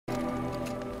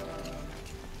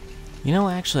You know,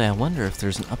 actually, I wonder if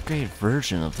there's an upgraded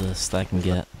version of this that I can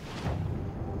get.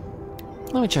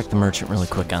 Let me check the merchant really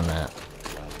quick on that.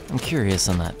 I'm curious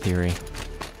on that theory.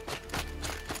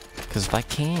 Because if I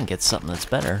can get something that's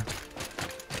better,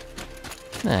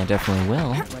 then I definitely will.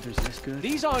 Weather's this good?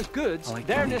 These aren't goods,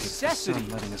 they're necessities.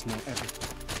 Letting us know everything.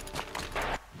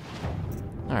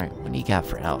 Alright, what do you got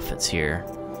for outfits here?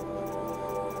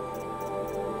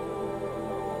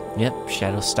 Yep,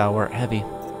 Shadow Stalwart Heavy.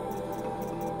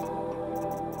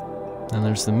 And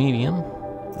there's the medium,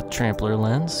 with Trampler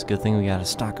Lens. Good thing we got a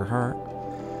Stalker Heart.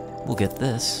 We'll get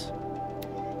this.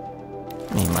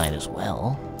 We might as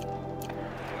well.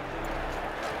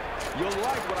 You'll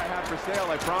like what I have for sale,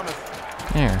 I promise.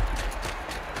 There.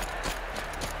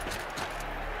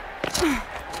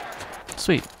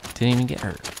 Sweet, didn't even get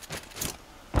hurt.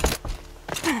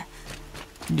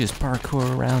 You just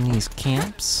parkour around these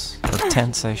camps, or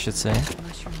tents I should say.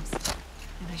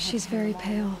 She's very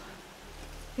pale.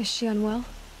 Is she unwell?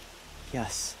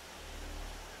 Yes.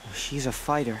 She's a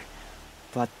fighter,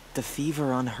 but the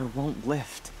fever on her won't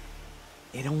lift.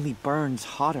 It only burns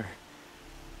hotter.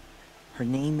 Her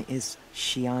name is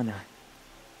Shiana,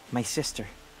 my sister.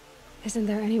 Isn't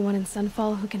there anyone in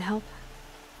Sunfall who can help?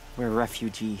 We're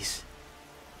refugees.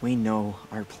 We know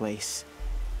our place.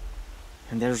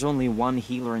 And there's only one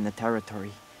healer in the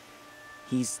territory.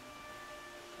 He's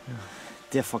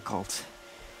difficult.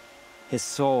 His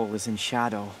soul is in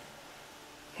shadow.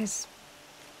 His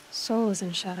soul is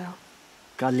in shadow.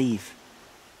 Galiv.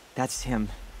 That's him.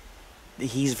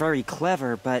 He's very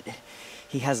clever, but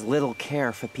he has little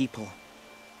care for people.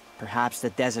 Perhaps the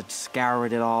desert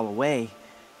scoured it all away.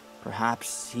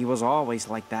 Perhaps he was always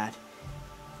like that.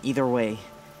 Either way,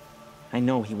 I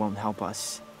know he won't help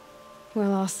us.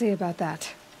 Well, I'll see about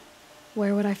that.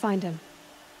 Where would I find him?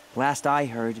 Last I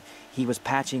heard, he was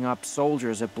patching up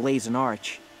soldiers at Blazon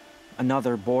Arch.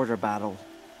 Another border battle.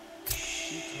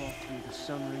 She talked through the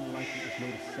sun ring like it was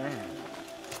made of sand.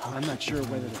 I'm not sure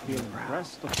whether to feel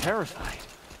impressed or terrified.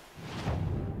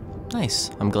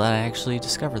 Nice, I'm glad I actually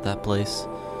discovered that place.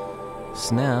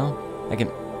 So now, I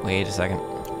can... Wait a second.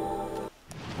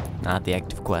 Not the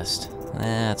active quest.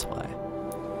 That's why.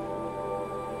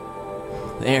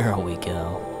 There we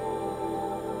go.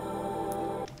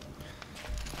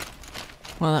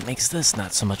 Well, that makes this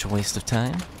not so much a waste of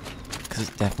time. Because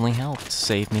it definitely helped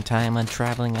save me time on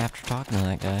traveling after talking to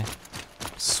that guy.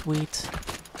 Sweet.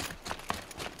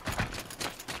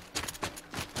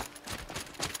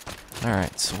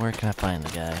 Alright, so where can I find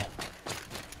the guy?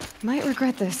 Might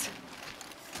regret this.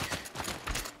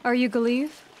 Are you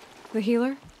Galiv? The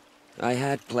healer? I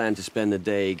had planned to spend the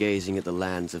day gazing at the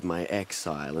lands of my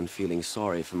exile and feeling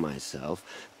sorry for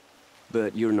myself,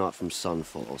 but you're not from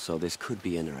Sunfall, so this could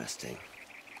be interesting.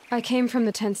 I came from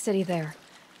the tent city there.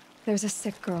 There's a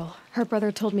sick girl. Her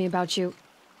brother told me about you.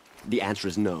 The answer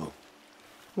is no.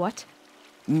 What?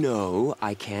 No,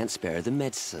 I can't spare the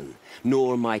medicine,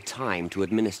 nor my time to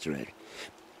administer it.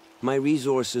 My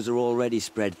resources are already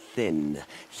spread thin,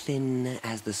 thin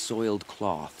as the soiled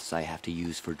cloths I have to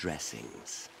use for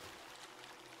dressings.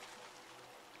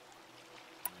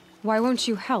 Why won't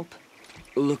you help?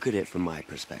 Look at it from my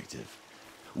perspective.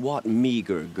 What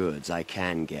meager goods I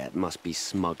can get must be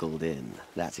smuggled in.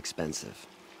 That's expensive.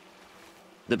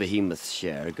 The behemoth's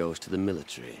share goes to the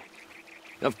military.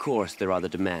 Of course, there are the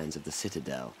demands of the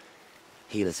Citadel.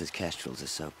 Helis's kestrels are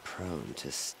so prone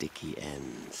to sticky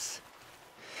ends.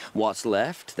 What's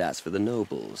left, that's for the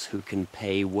nobles, who can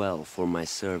pay well for my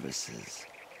services.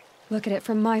 Look at it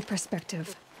from my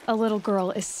perspective. A little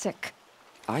girl is sick.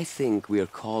 I think we are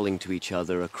calling to each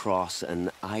other across an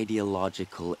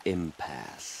ideological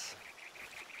impasse.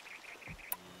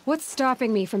 What's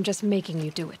stopping me from just making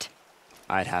you do it?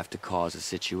 I'd have to cause a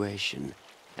situation.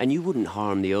 And you wouldn't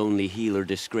harm the only healer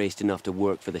disgraced enough to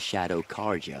work for the Shadow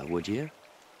Karja, would you?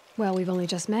 Well, we've only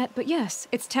just met, but yes,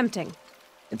 it's tempting.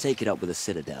 And take it up with the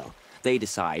Citadel. They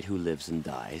decide who lives and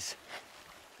dies.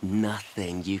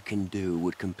 Nothing you can do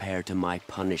would compare to my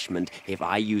punishment if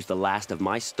I use the last of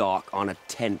my stock on a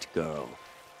tent girl.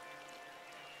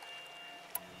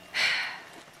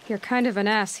 You're kind of an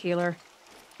ass, healer.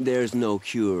 There's no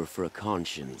cure for a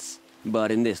conscience.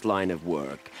 But in this line of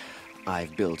work,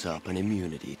 I've built up an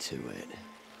immunity to it.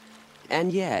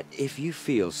 And yet, if you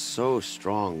feel so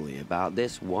strongly about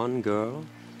this one girl,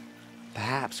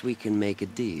 perhaps we can make a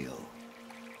deal.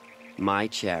 My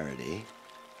charity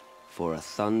for a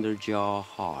Thunderjaw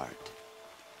heart.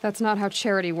 That's not how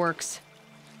charity works.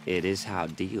 It is how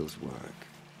deals work.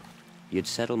 You'd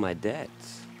settle my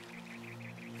debts.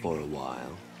 For a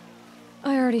while.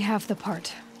 I already have the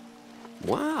part.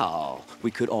 Wow,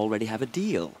 we could already have a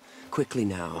deal. Quickly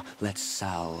now, let's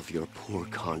salve your poor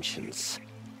conscience.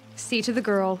 See to the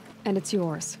girl, and it's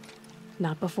yours.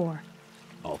 Not before.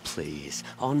 Oh, please.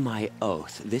 On my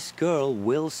oath, this girl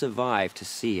will survive to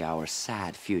see our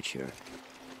sad future.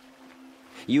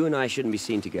 You and I shouldn't be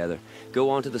seen together. Go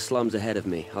on to the slums ahead of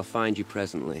me. I'll find you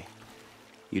presently.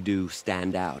 You do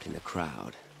stand out in a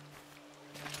crowd.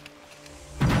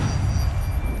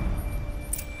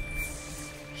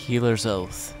 Healer's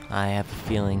Oath. I have a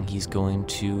feeling he's going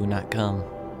to not come.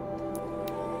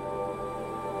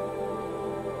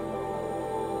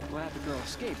 Glad the girl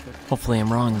escaped, but Hopefully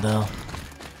I'm wrong, though.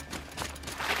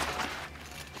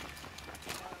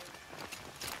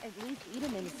 At least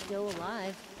Edelman is still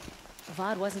alive.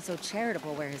 Vod wasn't so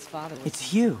charitable where his father was.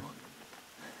 It's you.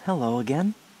 Hello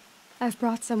again. I've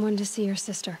brought someone to see your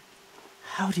sister.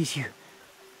 How did you...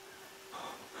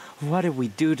 What did we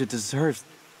do to deserve...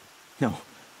 No.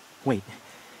 Wait.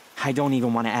 I don't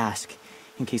even want to ask.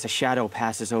 In case a shadow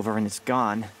passes over and it's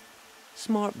gone.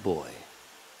 Smart boy.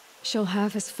 She'll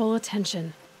have his full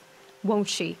attention. Won't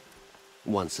she?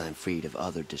 Once I'm freed of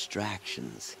other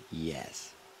distractions,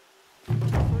 yes. First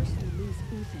we lose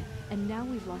Uther, and now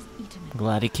we've lost Edelman.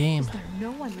 Glad he came. Is there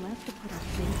no one left to put our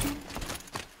faith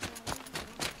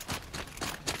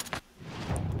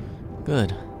in?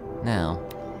 Good. Now,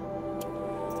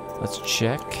 let's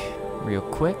check real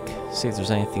quick, see if there's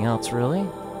anything else really.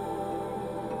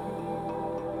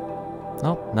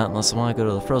 Nope, not unless I want to go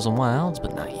to the Frozen Wilds,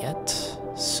 but not yet.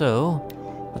 So,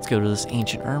 let's go to this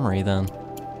ancient armory then.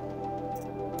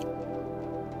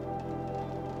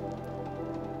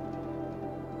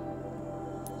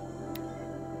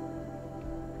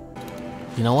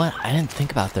 You know what? I didn't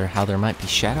think about how there might be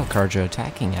shadow carja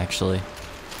attacking actually.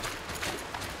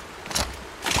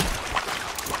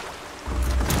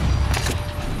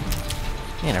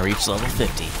 And I reached level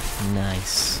 50.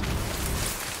 Nice.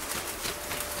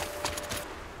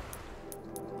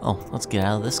 Oh, let's get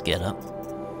out of this getup.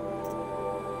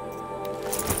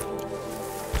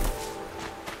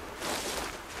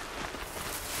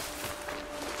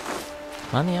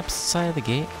 On the opposite side of the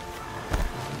gate?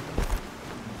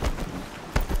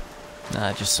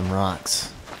 Nah, just some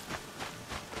rocks.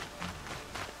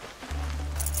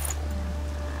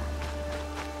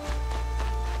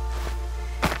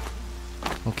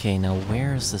 Okay, now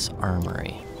where is this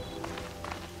armory?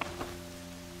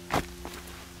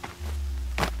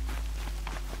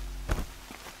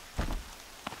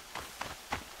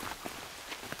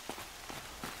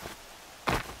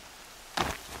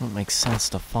 It makes sense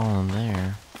to fall in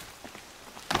there.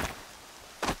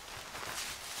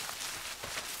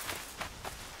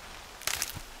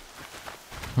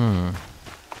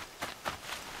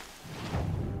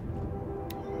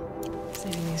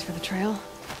 Saving these for the trail.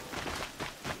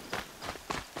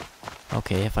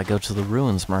 Okay, if I go to the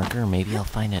ruins marker, maybe I'll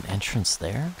find an entrance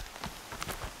there?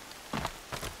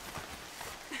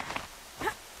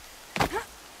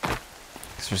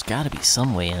 Because there's gotta be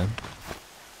some way in.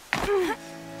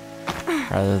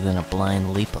 Rather than a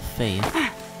blind leap of faith.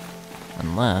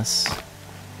 Unless...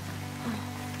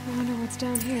 I wonder what's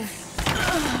down here.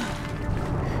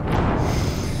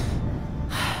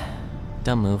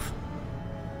 Dumb move.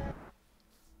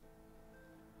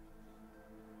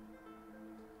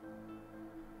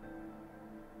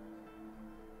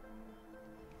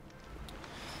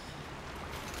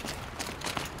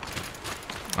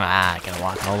 Ah, I gotta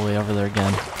walk all the way over there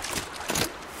again.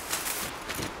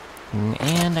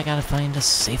 And I gotta find a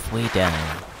safe way down.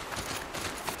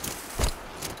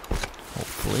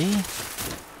 Hopefully.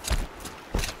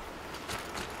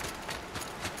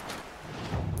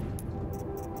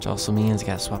 Which also means I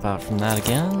gotta swap out from that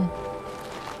again.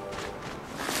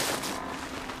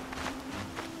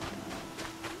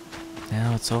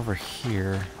 Now it's over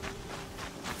here.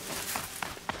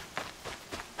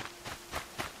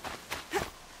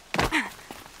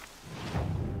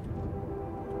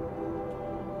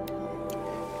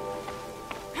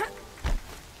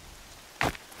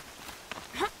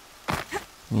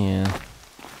 Yeah.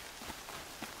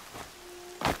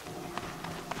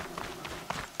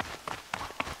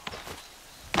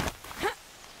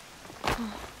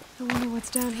 I wonder what's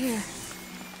down here.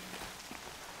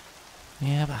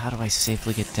 Yeah, but how do I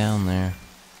safely get down there?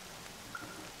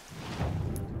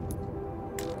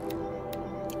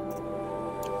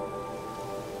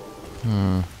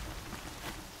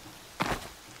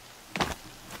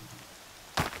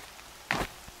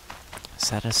 Is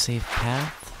that a safe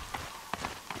path?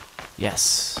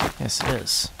 Yes. Yes, it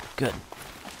is. Good.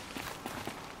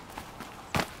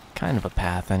 Kind of a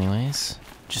path, anyways.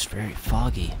 Just very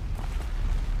foggy.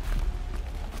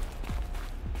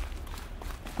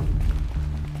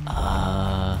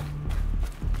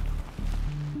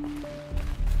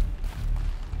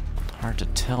 Hard to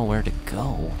tell where to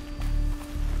go.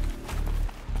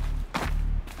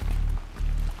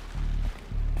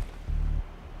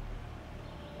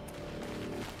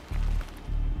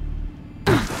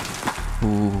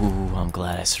 Ooh, I'm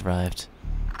glad I survived.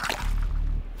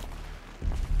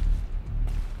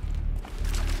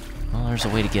 Well, there's a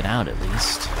way to get out at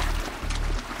least.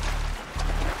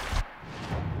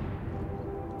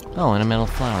 Oh, and a metal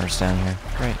flowers down here.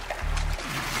 Great.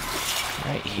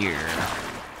 Right here.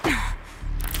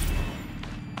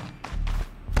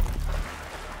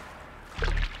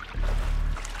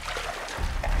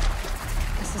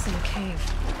 This isn't a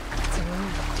cave. It's a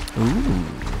room. Ooh.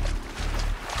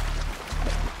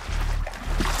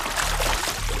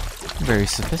 Very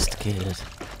sophisticated.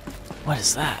 What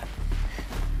is that?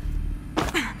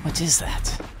 What is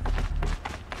that?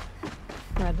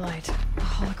 Red light. A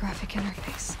holographic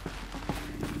interface.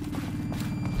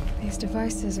 These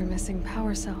devices are missing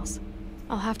power cells.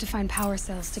 I'll have to find power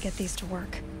cells to get these to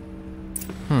work.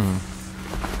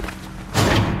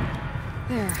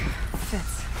 There.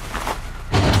 Fits.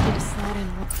 I just need to slot in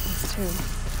one of these too.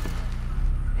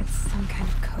 It's some kind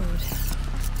of code.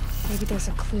 Maybe there's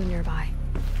a clue nearby.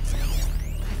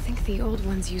 I think the old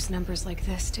ones use numbers like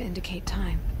this to indicate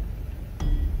time.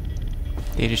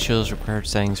 Data shows required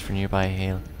settings for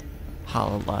nearby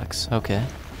hololocks. Okay.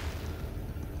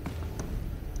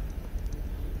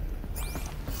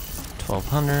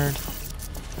 1200.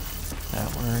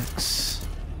 That works.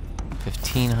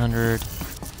 1500.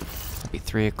 That'd be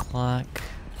 3 o'clock.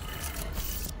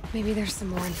 Maybe there's some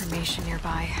more information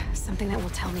nearby. Something that will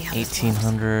tell me how this works.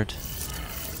 1800.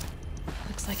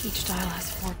 Looks like each dial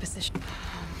has 4 positions.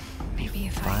 Maybe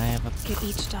if I get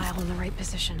each dial in the right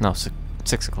position. No,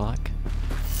 6 o'clock.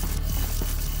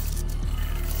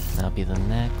 That'll be the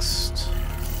next.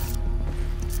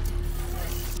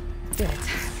 Did it.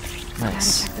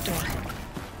 Nice. Gotta check the door.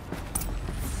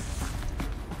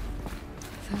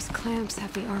 Those clamps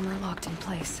have the armor locked in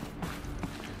place.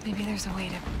 Maybe there's a way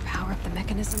to power up the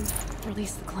mechanism,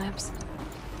 release the clamps.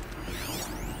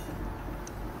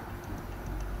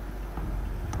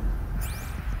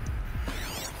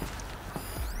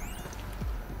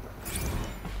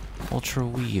 Ultra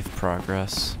weave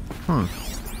progress.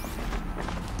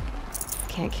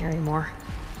 Can't carry more.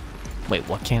 Wait,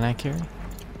 what can I carry?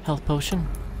 Health potion?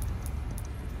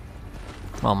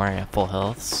 Well, I'm already at full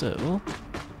health, so...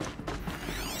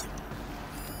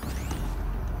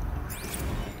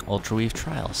 Ultra weave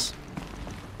trials.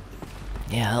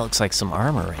 Yeah, that looks like some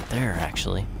armor right there,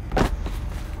 actually.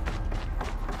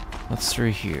 What's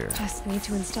through here? Just need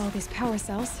to install these power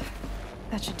cells.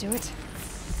 That should do it.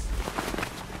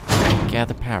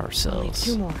 Gather power Only cells.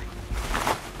 2 more.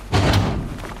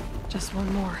 Just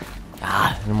 1 more.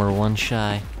 Ah, and we're 1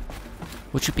 shy.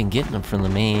 Which we've been getting them from the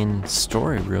main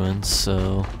story ruins,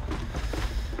 so...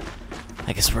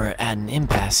 I guess we're at an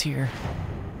impasse here.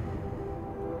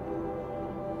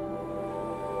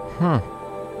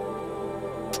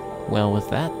 Well, with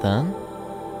that then...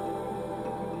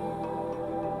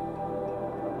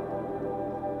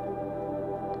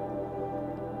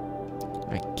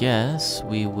 I guess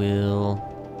we will...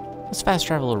 Let's fast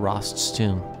travel to Rost's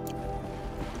tomb.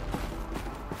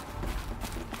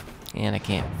 And I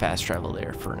can't fast travel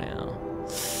there for now.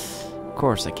 Of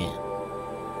course I can.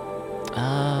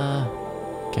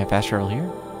 Can I fast travel here?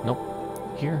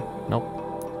 Nope. Here?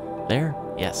 Nope. There?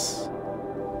 Yes.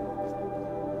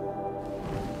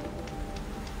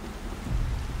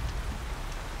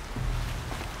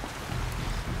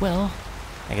 Well,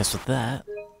 I guess with that,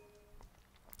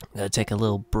 I'm gonna take a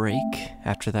little break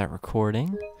after that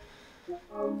recording.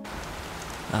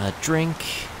 Drink,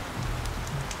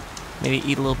 maybe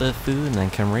eat a little bit of food, and then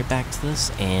come right back to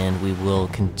this, and we will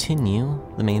continue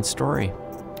the main story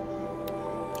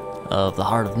of the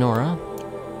Heart of Nora.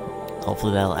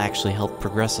 Hopefully that'll actually help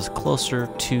progress us closer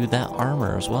to that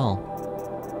armor as well.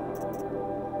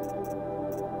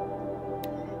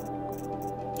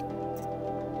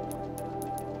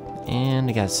 And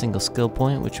I got a single skill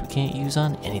point, which we can't use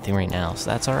on anything right now, so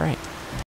that's alright.